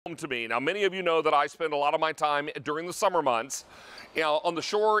home to me. Now, many of you know that I spend a lot of my time during the summer months, on the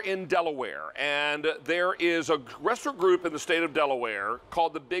shore in Delaware. And there is a restaurant group in the state of Delaware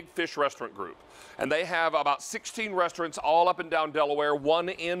called the Big Fish Restaurant Group. And they have about 16 restaurants all up and down Delaware, one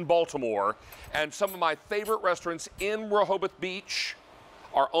in Baltimore. And some of my favorite restaurants in Rehoboth Beach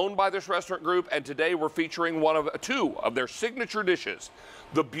are owned by this restaurant group, and today we're featuring two of their signature dishes,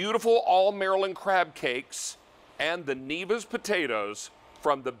 the beautiful all Maryland crab cakes and the Neva's potatoes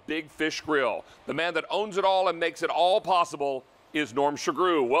from the Big Fish Grill. The man that owns it all and makes it all possible is Norm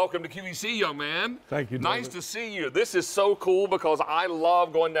Shagru. Welcome to QVC, young man. Thank you, David. Nice to see you. This is so cool because I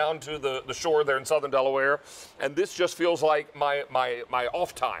love going down to the shore there in southern Delaware, and this just feels like my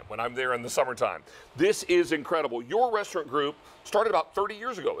off time when I'm there in the summertime. This is incredible. Your restaurant group started about 30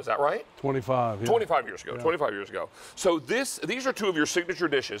 years ago, is that right? 25, yeah. 25 years ago, yeah. 25 years ago. So these are two of your signature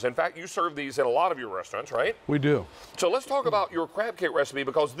dishes. In fact, you serve these in a lot of your restaurants, right? We do. So let's talk about your crab cake recipe,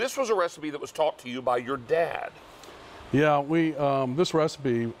 because this was a recipe that was taught to you by your dad. Yeah, this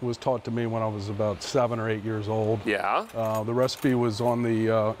recipe was taught to me when I was about 7 or 8 years old. Yeah. The recipe was on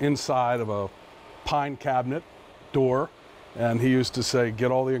the inside of a pine cabinet door, and he used to say,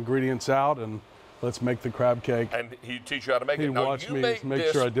 get all the ingredients out and let's make the crab cake. And he'd teach you how to make it. He watched me to make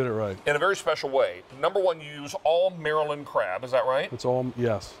sure I did it right. In a very special way. Number one, you use all Maryland crab, is that right? It's all,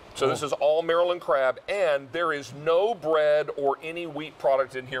 yes. So this is all Maryland crab, and there is no bread or any wheat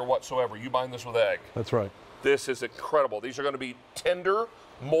product in here whatsoever. You bind this with egg. That's right. This is incredible. These are going to be tender,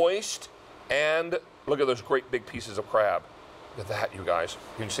 moist, and look at those great big pieces of crab. Look at that, you guys.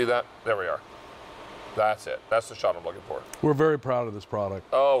 Can you see that? There we are. That's it. That's the shot I'm looking for. We're very proud of this product.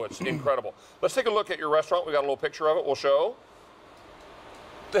 Oh, it's incredible. Let's take a look at your restaurant. We got a little picture of it. We'll show.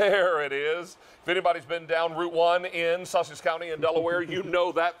 There it is. If anybody's been down Route 1 in Sussex County in Delaware, you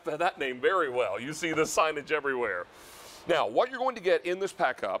know that name very well. You see the signage everywhere. Now, what you're going to get in this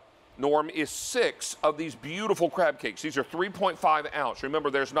pack up, Norm, is 6 of these beautiful crab cakes. These are 3.5 ounce.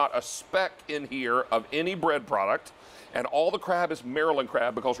 Remember, there's not a speck in here of any bread product, and all the crab is Maryland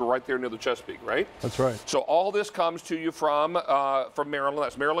crab because we're right there near the Chesapeake, right? That's right. So all this comes to you from Maryland.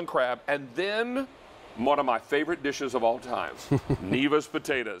 That's Maryland crab, and then one of my favorite dishes of all time, Neva's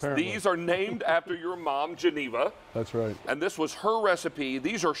potatoes. Apparently. These are named after your mom, Geneva. That's right. And this was her recipe.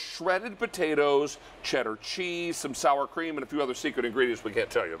 These are shredded potatoes, cheddar cheese, some sour cream, and a few other secret ingredients we can't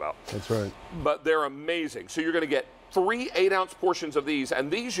tell you about. That's right. But they're amazing. So you're going to get 3 8-ounce portions of these,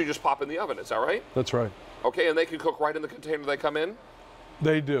 and these you just pop in the oven. Is that right? That's right. Okay, and they can cook right in the container they come in?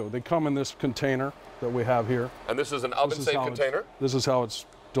 They do. They come in this container that we have here. And this is an oven-safe container? This is how it's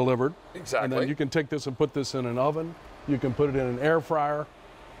delivered. Exactly. And then you can take this and put this in an oven. You can put it in an air fryer.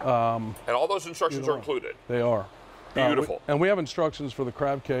 And all those instructions are included? They are. Beautiful. And we have instructions for the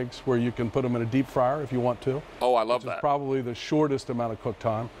crab cakes where you can put them in a deep fryer if you want to. Oh, I love that. It's probably the shortest amount of cook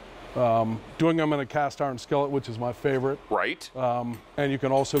time. Doing them in a cast iron skillet, which is my favorite. Right. And you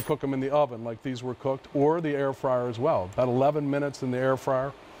can also cook them in the oven like these were cooked, or the air fryer as well. About 11 minutes in the air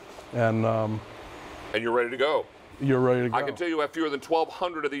fryer. And you're ready to go. You're ready to go. I can tell you have fewer than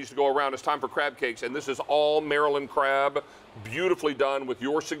 1,200 of these to go around. It's time for crab cakes, and this is all Maryland crab, beautifully done with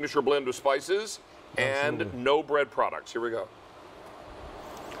your signature blend of spices. Absolutely. And no bread products. Here we go.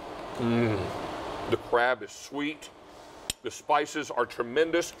 The crab is sweet. The spices are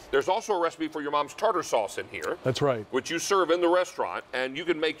tremendous. There's also a recipe for your mom's tartar sauce in here. That's right. Which you serve in the restaurant, and you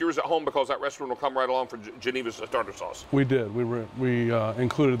can make yours at home because that restaurant will come right along for Geneva's tartar sauce. We did. We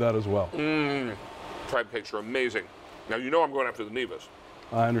included that as well. Crab cakes are amazing. Now, you know I'm going after the Nevas.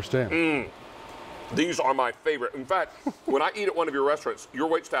 I understand. These are my favorite. In fact, when I eat at one of your restaurants, your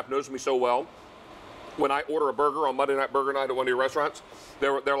waitstaff knows me so well. When I order a burger on Monday Night Burger Night at one of your restaurants,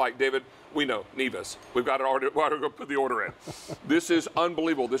 they're like, David, we know, Neva's. We've got to order, go put the order in. This is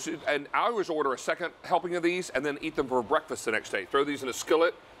unbelievable. And I always order a second helping of these and then eat them for breakfast the next day. Throw these in a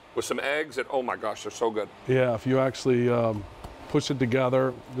skillet with some eggs, and oh my gosh, they're so good. Yeah, if you actually push it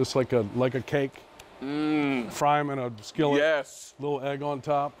together, just like a cake. Fry them in a skillet. Yes. Little egg on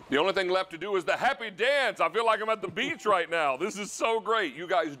top. The only thing left to do is the happy dance. I feel like I'm at the beach right now. This is so great. You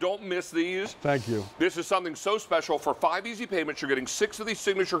guys don't miss these. Thank you. This is something so special. For 5 easy payments, you're getting 6 of these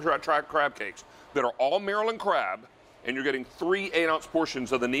signature crab cakes that are all Maryland crab, and you're getting 3 8-ounce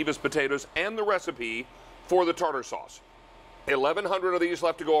portions of the Neva's potatoes and the recipe for the tartar sauce. 1,100 of these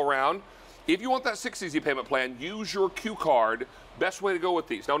left to go around. If you want that 6 easy payment plan, use your Q card. Best way to go with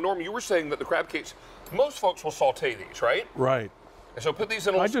these. Now, Norm, you were saying that the crab cakes, most folks will saute these, right? Right. And so put these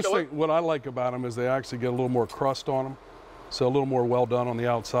in a little skillet. I just think what I like about them is they actually get a little more crust on them, so a little more well done on the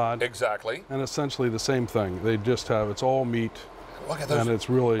outside. Exactly. And essentially the same thing. They just have, it's all meat. Look at those. And it's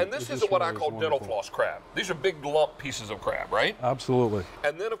really. And this isn't what I call dental floss crab. These are big lump pieces of crab, right? Absolutely.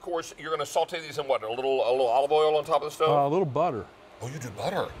 And then, of course, you're going to saute these in what? A little olive oil on top of the stove? A little butter. Oh, you do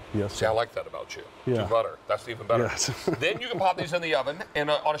butter? Yes. See, I like that about you. Yeah. Do butter. That's even better. Yes. Then you can pop these in the oven. And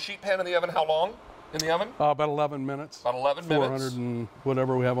on a sheet pan in the oven, how long in the oven? About 11 minutes. About 11 minutes. 400 and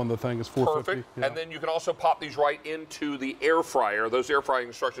whatever we have on the thing is 450. Perfect. Yeah. And then you can also pop these right into the air fryer. Those air frying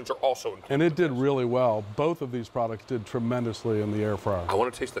instructions are also included. And it did really well. Both of these products did tremendously in the air fryer. I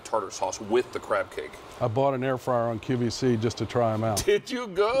want to taste the tartar sauce with the crab cake. I bought an air fryer on QVC just to try them out. Did you?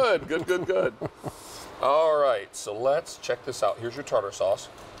 Good, good, good, good. All right, so let's check this out. Here's your tartar sauce.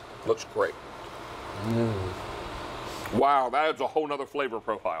 Looks great. Wow, that adds a whole nother flavor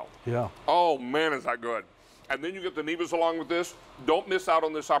profile. Yeah. Oh man, is that good. And then you get the Nevas along with this. Don't miss out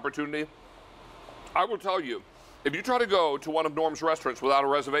on this opportunity. I will tell you, if you try to go to one of Norm's restaurants without a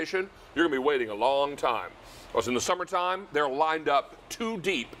reservation, you're gonna be waiting a long time. Because in the summertime, they're lined up too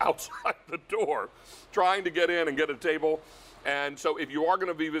deep outside the door, trying to get in and get a table. And so if you are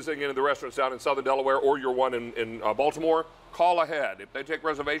gonna be visiting any of the restaurants down in Southern Delaware or you're one in Baltimore, call ahead. If they take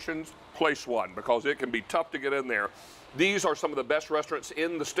reservations, place one, because it can be tough to get in there. These are some of the best restaurants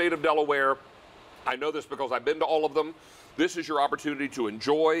in the state of Delaware. I know this because I've been to all of them. This is your opportunity to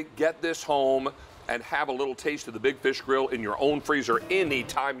enjoy, get this home, and have a little taste of the Big Fish Grill in your own freezer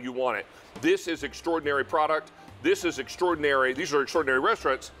anytime you want it. This is extraordinary product. This is extraordinary. These are extraordinary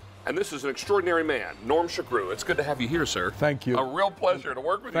restaurants. And this is an extraordinary man, Norm Shakru. It's good to have you here, sir. Thank you. A real pleasure to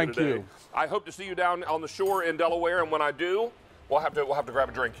work with you today. Thank you. I hope to see you down on the shore in Delaware, and when I do, we'll have to grab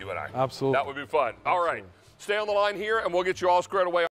a drink, you and I. Absolutely. That would be fun. All right. Stay on the line here, and we'll get you all squared away.